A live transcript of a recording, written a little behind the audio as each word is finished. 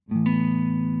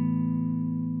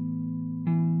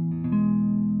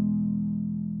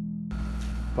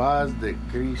Paz de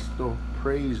Cristo.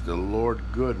 Praise the Lord.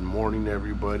 Good morning,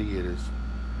 everybody. It is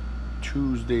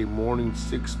Tuesday morning,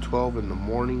 6:12 in the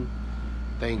morning.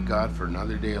 Thank God for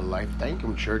another day of life. Thank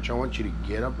Him, church. I want you to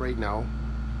get up right now.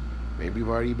 Maybe you've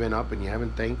already been up and you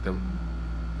haven't thanked Him.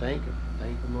 Thank Him.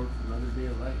 Thank Him, Lord, for another day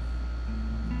of life.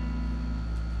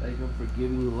 Thank Him for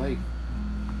giving you life.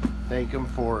 Thank Him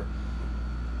for,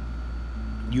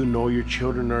 your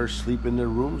children are asleep in their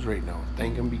rooms right now.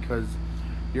 Thank Him because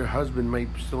your husband might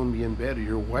still be in bed, or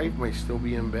your wife might still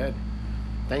be in bed.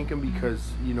 Thank Him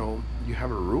because, you have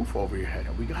a roof over your head.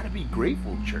 We got to be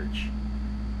grateful, church.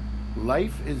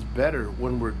 Life is better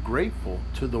when we're grateful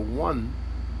to the one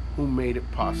who made it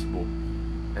possible.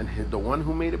 And the one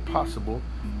who made it possible,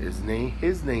 his name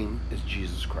is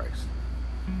Jesus Christ.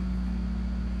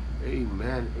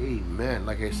 Amen, amen.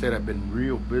 Like I said, I've been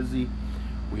real busy.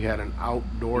 We had an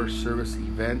outdoor service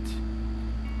event.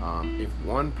 If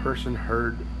one person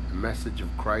heard the message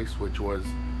of Christ, which was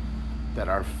that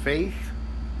our faith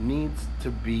needs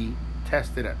to be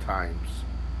tested at times.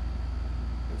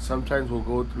 And sometimes we'll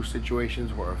go through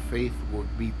situations where our faith will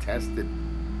be tested.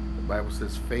 The Bible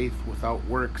says faith without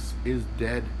works is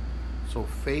dead. So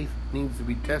faith needs to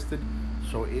be tested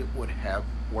so it would have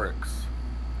works.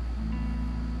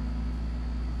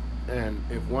 And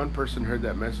if one person heard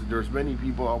that message, there was many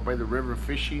people out by the river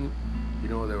fishing.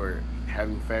 They were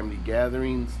having family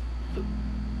gatherings.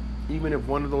 Even if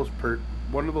one of those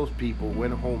people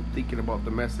went home thinking about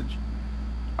the message,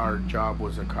 our job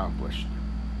was accomplished.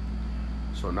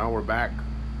 So now we're back.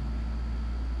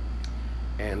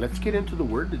 And let's get into the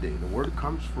word today. The word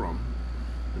comes from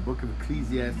the book of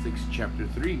Ecclesiastes chapter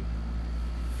 3.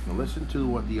 Now listen to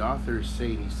what the author is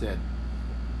saying. He said,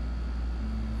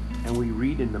 and we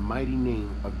read in the mighty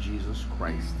name of Jesus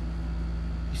Christ.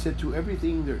 He said, to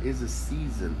everything there is a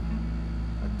season,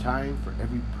 a time for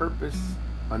every purpose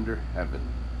under heaven.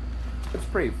 Let's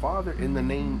pray. Father, in the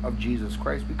name of Jesus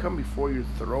Christ, we come before your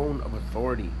throne of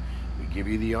authority. We give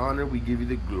you the honor. We give you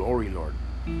the glory, Lord.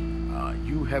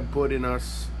 You have put in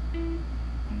us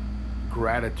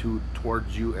gratitude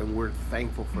towards you, and we're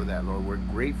thankful for that, Lord. We're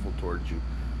grateful towards you.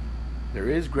 There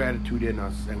is gratitude in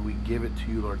us, and we give it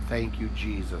to you, Lord. Thank you,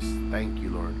 Jesus. Thank you,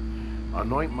 Lord.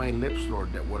 Anoint my lips,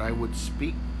 Lord, that what I would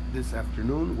speak this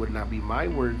afternoon would not be my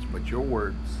words, but your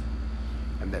words.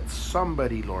 And that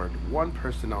somebody, Lord, one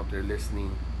person out there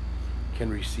listening, can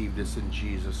receive this in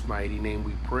Jesus' mighty name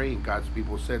we pray. And God's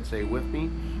people said, say with me,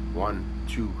 1,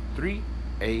 2, 3,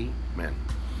 amen.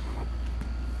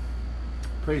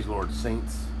 Praise the Lord,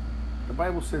 saints. The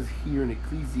Bible says here in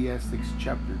Ecclesiastes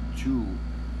chapter 2,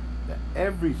 that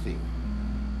everything,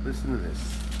 listen to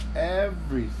this,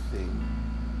 everything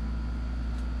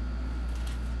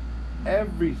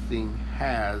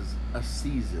has a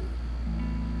season,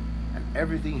 and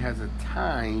everything has a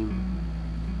time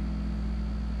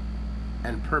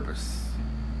and purpose.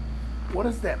 What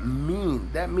does that mean?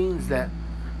 That means that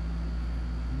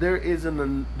there is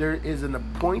an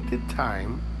appointed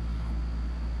time,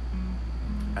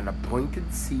 an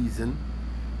appointed season,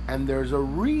 and there's a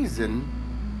reason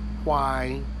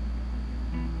why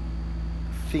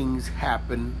things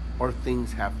happen or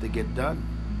things have to get done.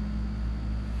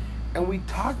 And we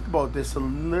talked about this a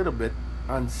little bit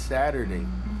on Saturday,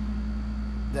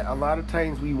 that a lot of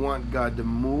times we want God to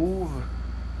move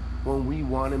when we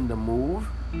want Him to move,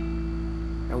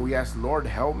 and we ask, Lord,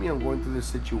 help me, I'm going through this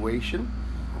situation.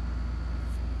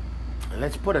 And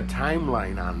let's put a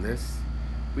timeline on this.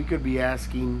 We could be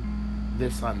asking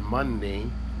this on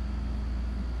Monday,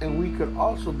 and we could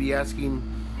also be asking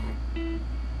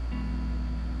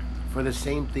for the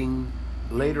same thing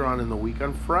later on in the week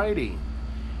on Friday.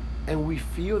 And we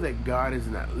feel that God is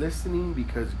not listening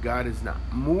because God is not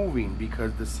moving,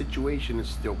 because the situation is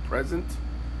still present.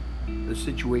 The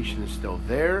situation is still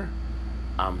there.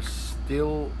 I'm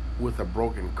still with a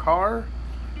broken car.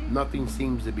 Nothing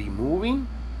seems to be moving.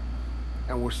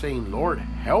 And we're saying, Lord,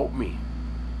 help me.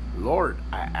 Lord,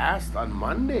 I asked on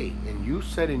Monday, and you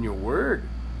said in your word,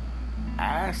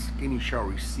 ask and you shall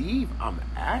receive. I'm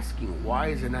asking, why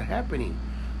is it not happening?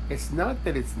 It's not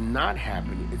that it's not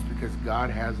happening. It's because God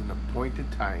has an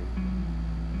appointed time,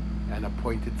 an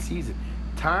appointed season.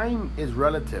 Time is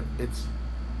relative. It's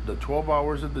the 12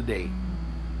 hours of the day.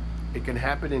 It can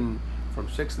happen from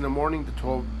 6 in the morning to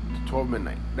 12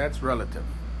 midnight. That's relative.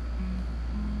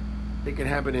 It can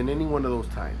happen in any one of those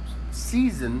times.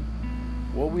 Season,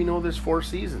 well, we know there's 4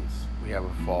 seasons. We have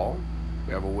a fall,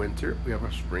 we have a winter, we have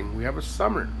a spring, we have a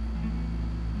summer.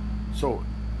 So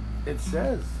it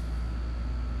says,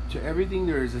 to everything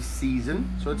there is a season.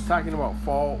 So it's talking about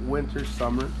fall, winter,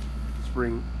 summer,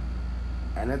 spring,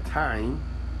 and a time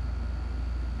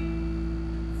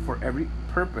for every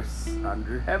purpose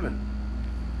under heaven.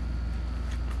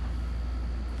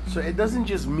 So it doesn't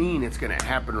just mean it's going to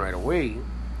happen right away.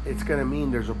 It's going to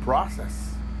mean there's a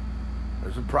process.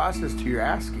 There's a process to your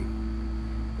asking.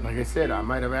 Like I said, I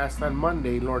might have asked on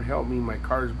Monday, Lord help me, my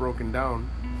car is broken down.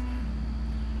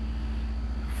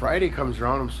 Friday comes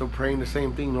around, I'm still praying the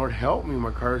same thing, Lord help me,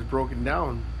 my car is broken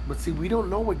down. But see, we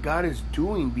don't know what God is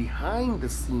doing behind the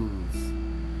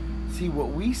scenes. See, what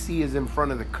we see is in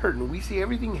front of the curtain. We see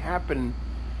everything happening,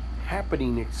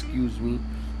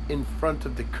 in front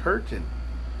of the curtain.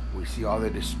 We see all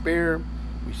the despair,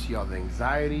 we see all the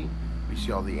anxiety, we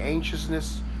see all the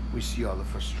anxiousness, we see all the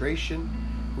frustration,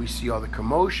 we see all the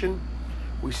commotion,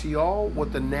 we see all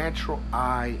what the natural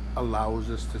eye allows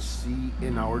us to see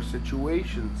in our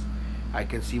situations. I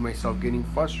can see myself getting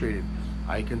frustrated.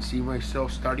 I can see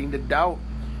myself starting to doubt.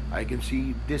 I can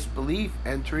see disbelief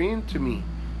entering into me,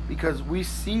 because we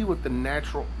see with the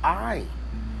natural eye,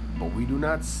 but we do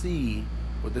not see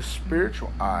with the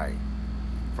spiritual eye.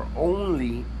 For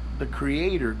only the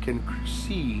Creator can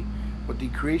see what the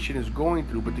creation is going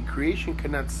through, but the creation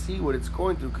cannot see what it's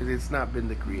going through because it's not been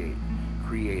the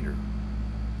Creator.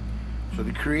 So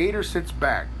the Creator sits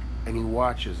back and He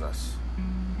watches us.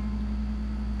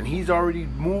 And He's already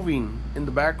moving in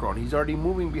the background. He's already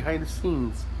moving behind the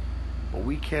scenes, but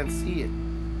we can't see it.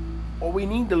 What we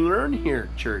need to learn here,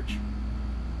 church,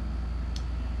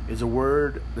 is a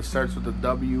word that starts with a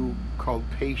W called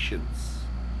patience.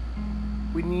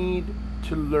 We need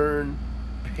to learn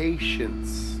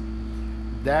patience.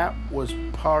 That was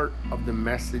part of the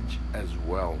message as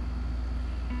well.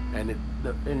 And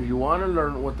if you want to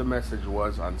learn what the message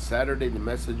was, on Saturday the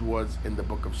message was in the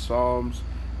book of Psalms,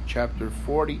 chapter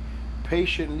 40.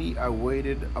 Patiently I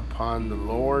waited upon the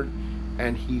Lord,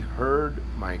 and He heard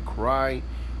my cry.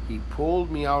 He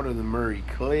pulled me out of the murky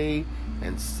clay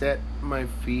and set my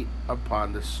feet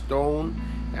upon the stone,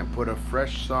 and put a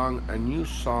fresh song, a new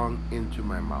song into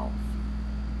my mouth.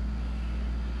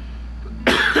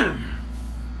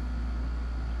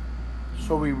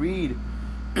 So we read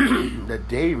that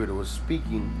David was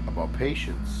speaking about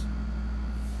patience.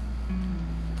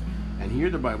 And here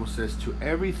the Bible says, to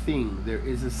everything there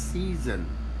is a season,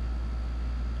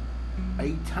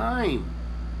 a time,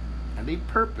 and a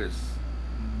purpose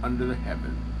under the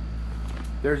heaven.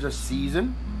 There's a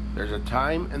season, there's a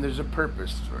time, and there's a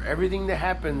purpose for everything that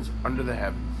happens under the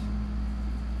heavens.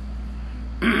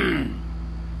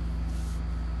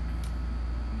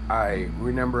 I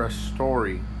remember a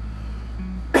story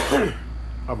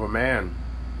of a man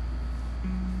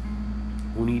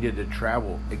who needed to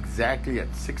travel exactly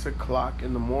at 6 o'clock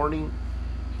in the morning.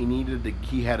 He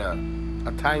had a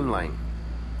timeline.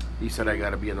 He said, I got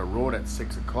to be on the road at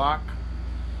 6 o'clock.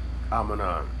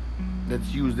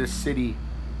 Let's use this city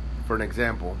for an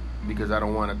example, because I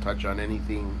don't want to touch on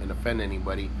anything and offend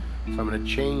anybody. So I'm going to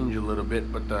change a little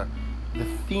bit, but the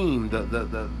theme,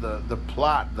 the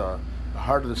plot, the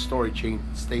heart of the story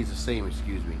stays the same,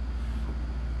 excuse me.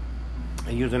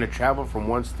 And he was going to travel from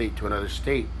one state to another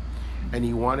state, and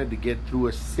he wanted to get through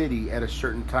a city at a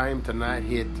certain time to not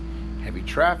hit heavy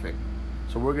traffic.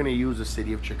 So we're going to use the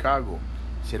city of Chicago.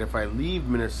 He said, if I leave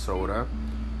Minnesota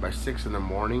by 6 in the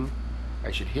morning,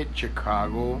 I should hit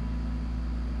Chicago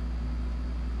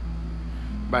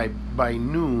by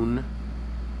noon,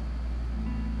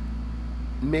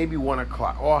 maybe 1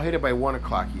 o'clock. Oh, I'll hit it by 1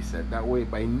 o'clock, he said. That way,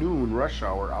 by noon, rush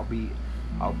hour,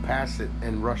 I'll pass it,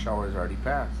 and rush hour is already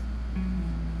passed.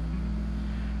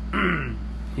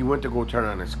 He went to go turn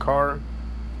on his car.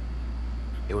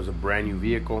 It was a brand new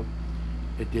vehicle.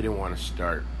 It didn't want to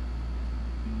start.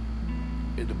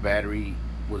 The battery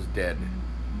was dead.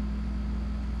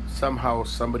 Somehow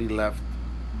somebody left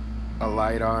a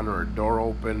light on or a door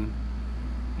open,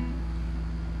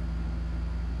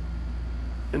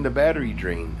 and the battery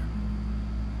drained.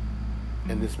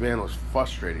 And this man was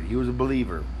frustrated. He was a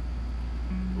believer.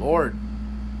 Lord,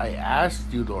 I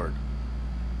asked you, Lord,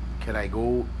 can I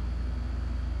go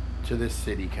to this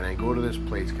city? Can I go to this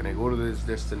place? Can I go to this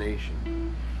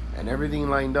destination? And everything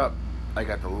lined up. I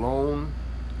got the loan.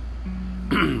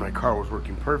 My car was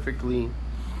working perfectly.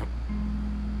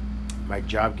 My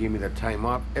job gave me the time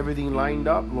off. Everything lined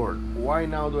up, Lord. Why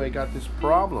now do I got this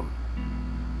problem?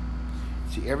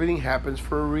 See, everything happens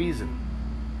for a reason.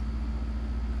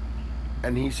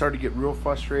 And he started to get real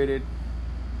frustrated.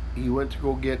 He went to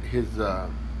go get his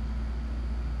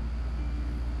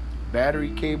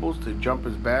battery cables to jump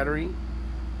his battery.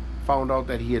 Found out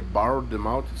that he had borrowed them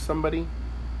out to somebody.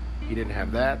 He didn't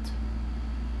have that.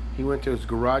 He went to his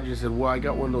garage and said, well, I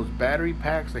got one of those battery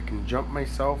packs that can jump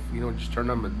myself. Just turn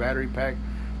on my battery pack,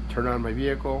 turn on my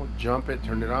vehicle, jump it,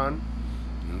 turn it on,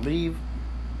 and leave.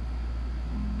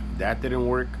 That didn't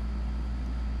work.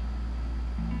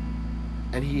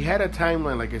 And he had a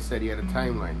timeline, like I said, he had a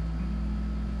timeline.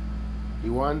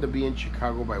 He wanted to be in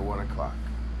Chicago by 1 o'clock.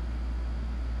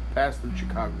 Passed through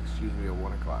Chicago, at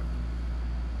 1 o'clock.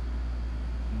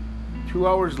 2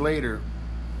 hours later,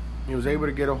 he was able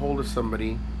to get a hold of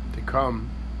somebody to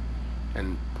come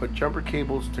and put jumper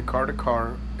cables to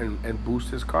car and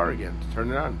boost his car again, to turn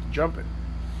it on, to jump it.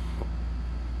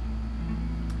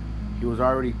 He was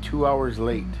already 2 hours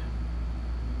late.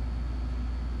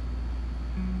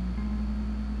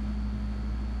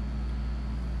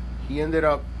 He ended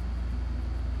up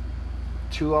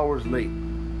 2 hours late.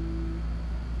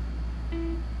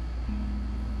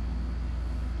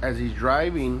 As he's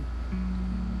driving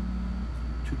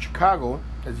to Chicago,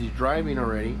 as he's driving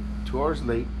already, 2 hours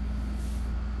late,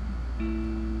 he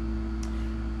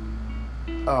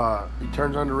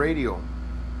turns on the radio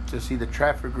to see the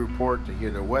traffic report, to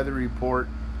hear the weather report.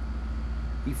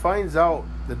 He finds out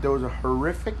that there was a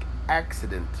horrific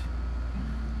accident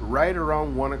right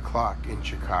around 1 o'clock in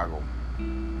Chicago.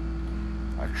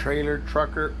 A trailer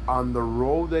trucker on the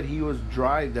road that he was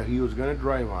going to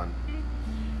drive on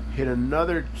hit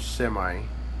another semi.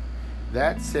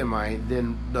 That semi,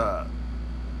 then the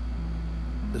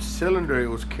cylinder it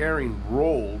was carrying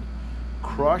rolled,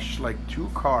 crushed like two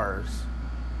cars.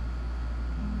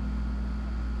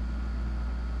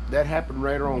 That happened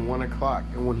right around 1 o'clock.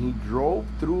 And when he drove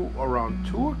through around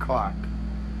 2 o'clock,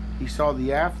 he saw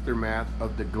the aftermath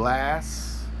of the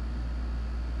glass,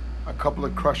 a couple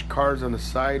of crushed cars on the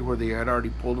side where they had already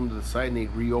pulled them to the side and they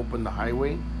reopened the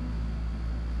highway.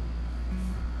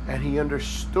 And he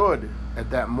understood at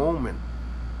that moment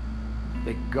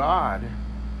that God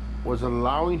was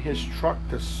allowing his truck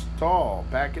to stall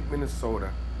back in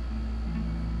Minnesota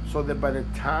so that by the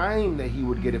time that he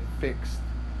would get it fixed,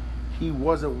 he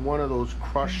wasn't one of those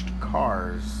crushed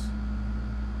cars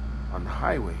on the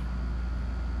highway.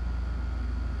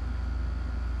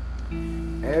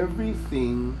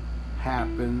 Everything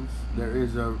happens. There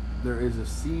is a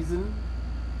season,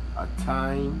 a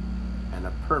time, and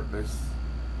a purpose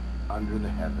under the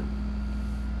heaven.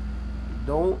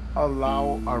 Don't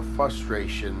allow our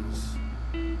frustrations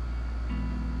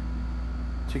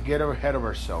to get ahead of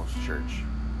ourselves, church.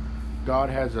 God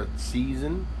has a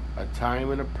season, a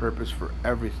time, and a purpose for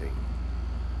everything.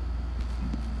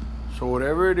 So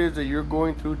whatever it is that you're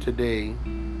going through today,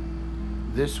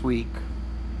 this week,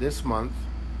 this month,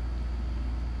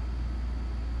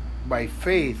 by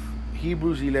faith,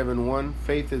 Hebrews 11:1,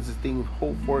 faith is the thing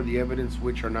hoped for, the evidence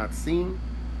which are not seen.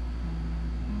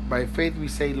 By faith we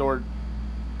say, Lord,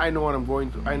 I know what I'm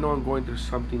going through. I know I'm going through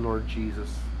something, Lord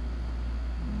Jesus.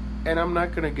 And I'm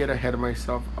not going to get ahead of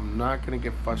myself. I'm not going to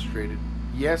get frustrated.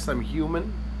 Yes, I'm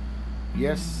human.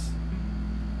 Yes,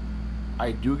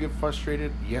 I do get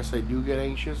frustrated. Yes, I do get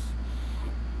anxious.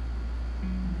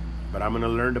 But I'm going to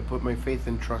learn to put my faith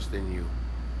and trust in you.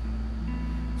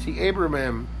 See,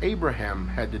 Abraham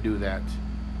had to do that.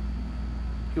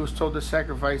 He was told to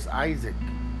sacrifice Isaac.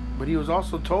 But he was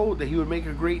also told that he would make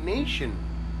a great nation.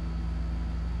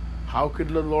 How could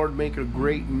the Lord make a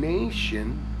great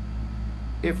nation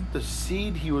if the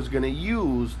seed he was going to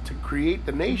use to create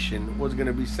the nation was going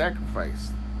to be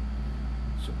sacrificed?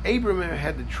 So Abraham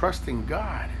had to trust in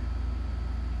God.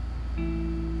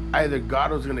 Either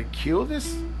God was going to kill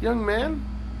this young man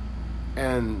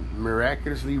and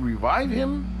miraculously revive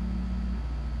him,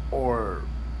 or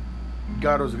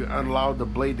God was going to allow the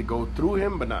blade to go through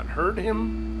him but not hurt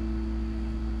him.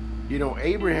 You know,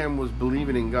 Abraham was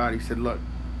believing in God. He said, look,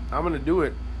 I'm going to do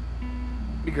it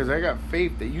because I got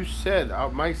faith that you said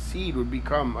my seed would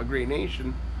become a great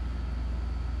nation.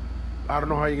 I don't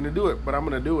know how you're going to do it, but I'm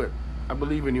going to do it. I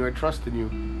believe in you. I trust in you.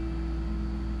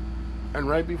 And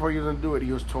right before he was going to do it,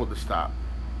 he was told to stop.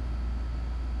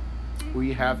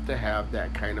 We have to have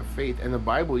that kind of faith. And the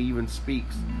Bible even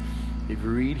speaks. If you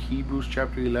read Hebrews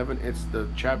chapter 11, it's the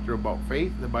chapter about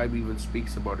faith. The Bible even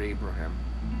speaks about Abraham.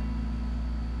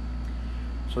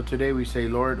 So today we say,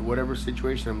 Lord, whatever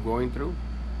situation I'm going through,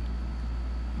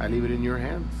 I leave it in your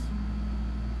hands.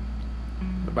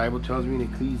 The Bible tells me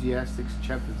in Ecclesiastes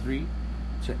chapter 3,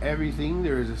 to everything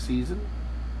there is a season,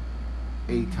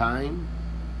 a time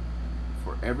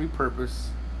for every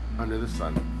purpose under the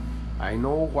sun. I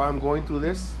know why I'm going through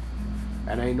this,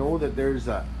 and I know that there's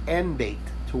an end date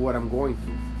to what I'm going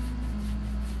through.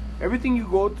 Everything you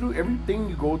go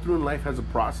through in life has a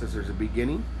process. There's a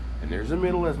beginning, and there's a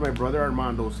middle, as my brother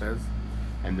Armando says,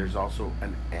 and there's also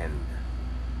an end.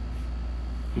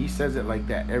 He says it like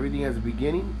that. Everything has a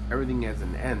beginning, everything has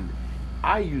an end.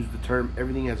 I use the term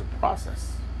everything has a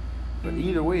process. But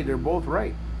either way, they're both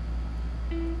right.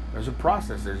 There's a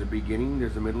process. There's a beginning,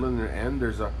 there's a middle, and an end.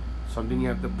 There's a something you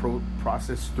have to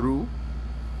process through,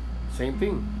 same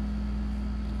thing.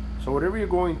 So whatever you're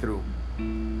going through,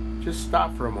 just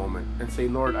stop for a moment and say,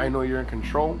 Lord, I know you're in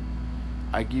control.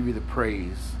 I give you the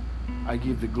praise. I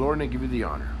give the glory and I give you the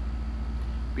honor.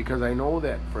 Because I know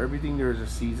that for everything there is a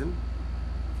season,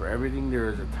 for everything there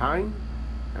is a time,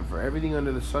 and for everything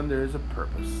under the sun there is a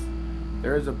purpose.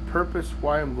 There is a purpose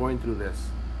why I'm going through this.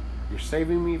 You're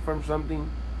saving me from something.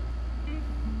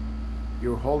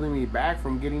 You're holding me back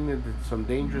from getting into some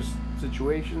dangerous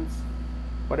situations.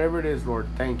 Whatever it is, Lord,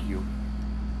 thank you.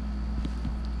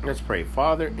 Let's pray.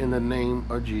 Father, in the name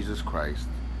of Jesus Christ,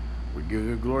 we give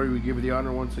you the glory, we give you the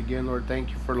honor once again, Lord. Thank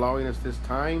you for allowing us this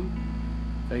time.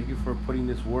 Thank you for putting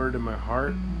this word in my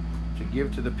heart to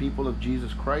give to the people of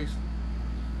Jesus Christ,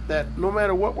 that no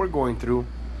matter what we're going through,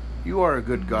 you are a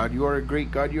good God, you are a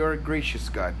great God, you are a gracious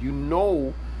God. You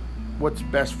know what's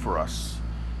best for us.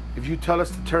 If you tell us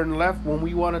to turn left when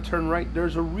we want to turn right,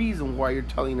 there's a reason why you're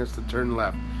telling us to turn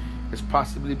left. It's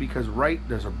possibly because right,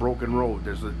 there's a broken road,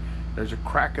 there's a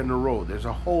crack in the road, there's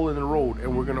a hole in the road,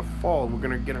 and we're going to fall and we're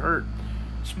going to get hurt,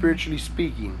 spiritually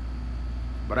speaking.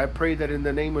 But I pray that in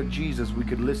the name of Jesus, we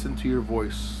could listen to your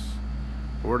voice.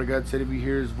 The Word of God said, if you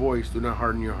hear his voice, do not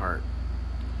harden your heart.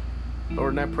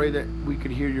 Lord, and I pray that we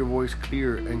could hear your voice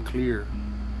clear and clear.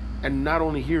 And not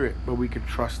only hear it, but we could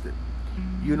trust it.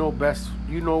 You know best.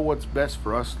 You know what's best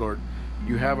for us, Lord.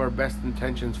 You have our best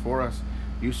intentions for us.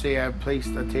 You say, I have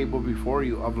placed a table before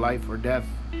you of life or death,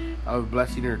 of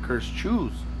blessing or curse.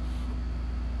 Choose.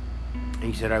 And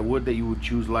he said, I would that you would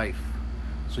choose life.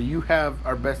 So you have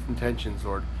our best intentions,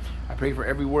 Lord. I pray for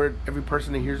every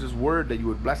person that hears this word, that you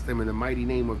would bless them in the mighty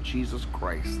name of Jesus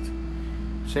Christ.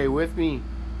 Say with me,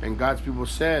 and God's people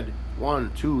said,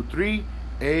 1, 2, 3,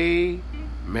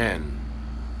 Amen.